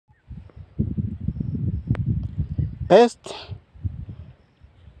Pest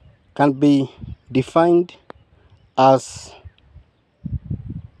can be defined as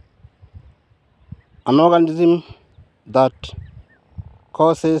an organism that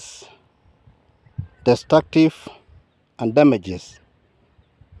causes destructive and damages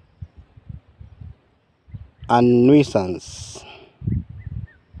and nuisance.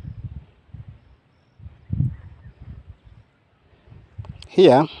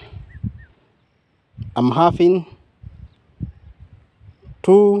 Here I'm having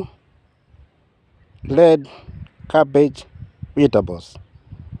two red cabbage vegetables,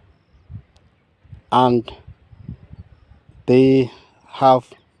 and they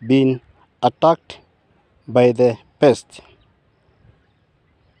have been attacked by the pest.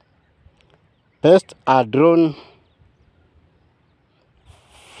 Pests are drawn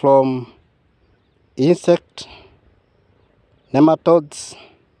from insects, nematodes,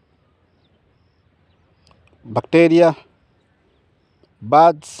 bacteria,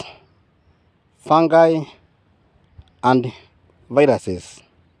 birds, fungi, and viruses.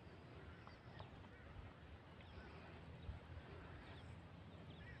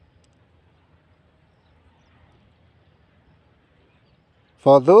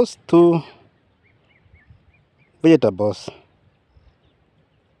 For those two vegetables,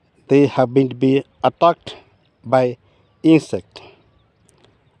 they have been attacked by insect.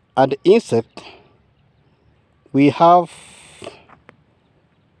 And insect, we have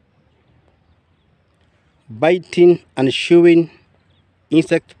biting and chewing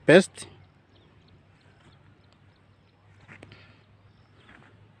insect pest,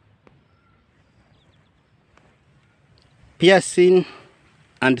 piercing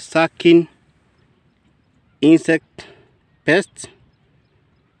and sucking insect pests,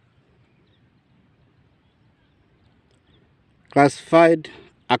 classified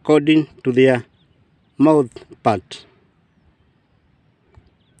according to their mouth part.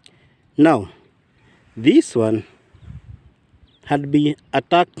 Now, this one had been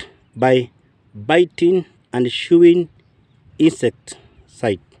attacked by biting and chewing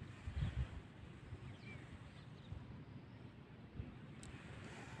insecticide.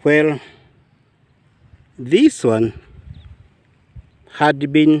 Well, this one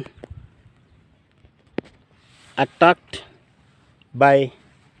had been attacked by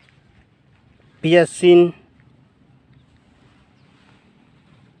piercing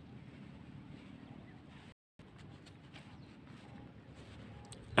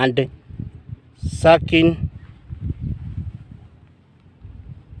and sucking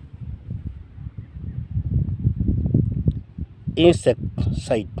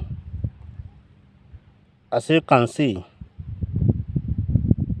insecticide. As you can see,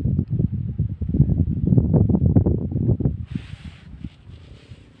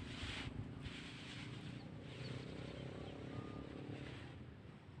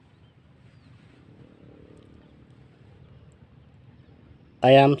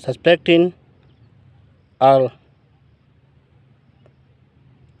 I am suspecting all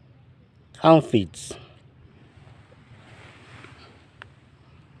aphids.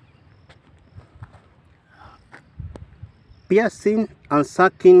 Piercing and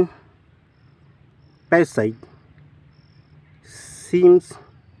sucking pesticide seems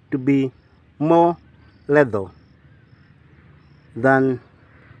to be more lethal than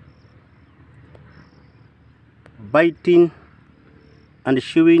biting and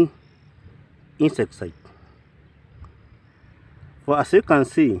chewing insecticide. For as you can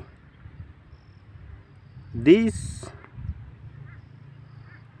see, this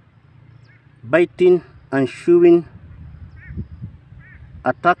biting and chewing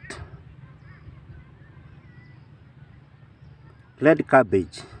attacked red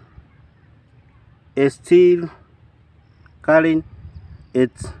cabbage is still carrying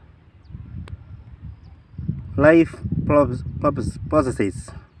its life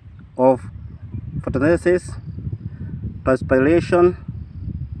processes of photosynthesis, transpiration,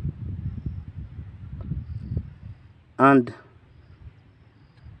 and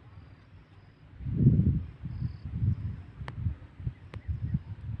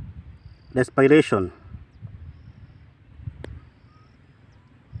respiration.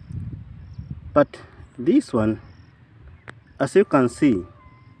 But this one, as you can see,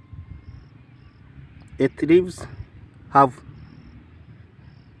 its leaves have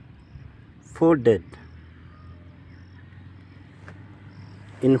folded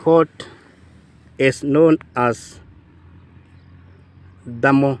in what is known as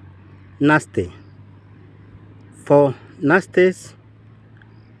dermonaste. For nastes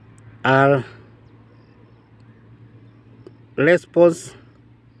are response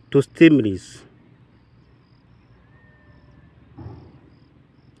to stimulus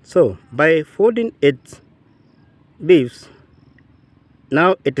So by folding its leaves,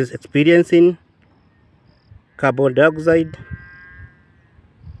 now it is experiencing carbon dioxide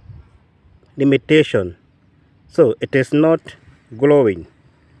limitation, so it is not glowing.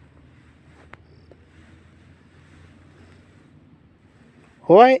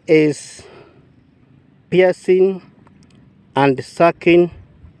 Why is piercing and sucking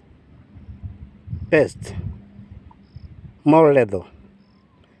pests more lethal?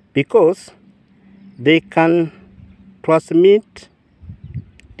 Because they can transmit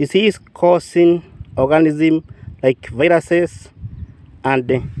disease-causing organisms like viruses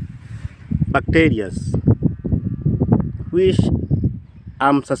and bacteria, which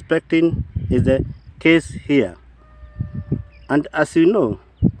I'm suspecting is the case here. And as you know,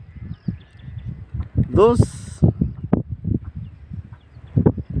 those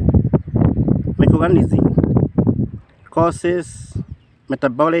microorganisms causes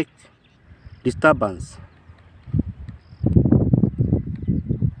metabolic disturbance.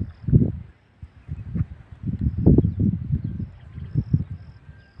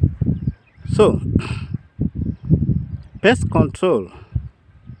 So, pest control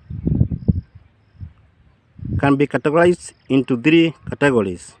can be categorized into 3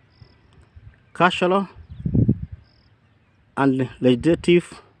 categories: casual and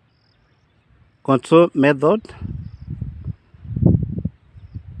legislative control method,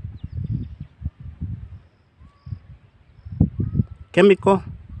 chemical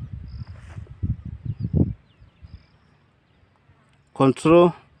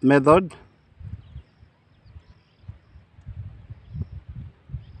control method,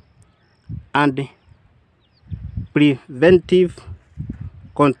 and preventive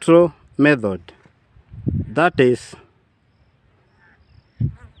control method. That is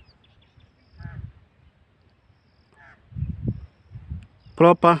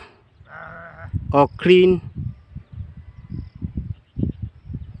proper or clean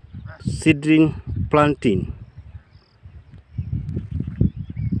seedling planting.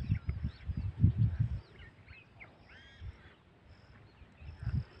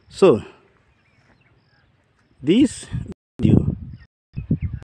 So this video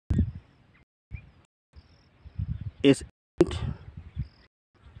is meant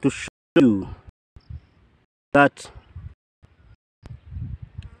to show you that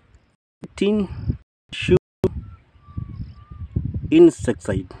eating shoe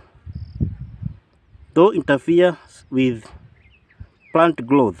insecticide, though interferes with plant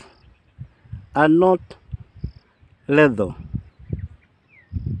growth, are not lethal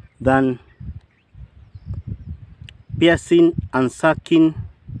than piercing and sucking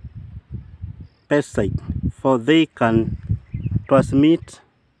pesticide, for they can transmit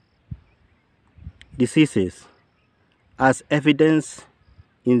diseases, as evidence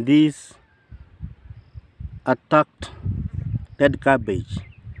in this attacked red cabbage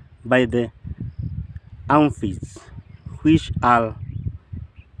by the aphids, which are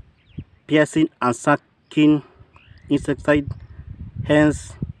piercing and sucking insecticide,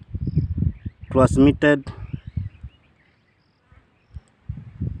 hence transmitted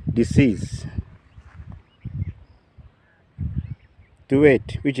disease to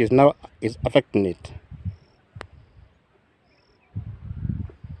it, which is now affecting it.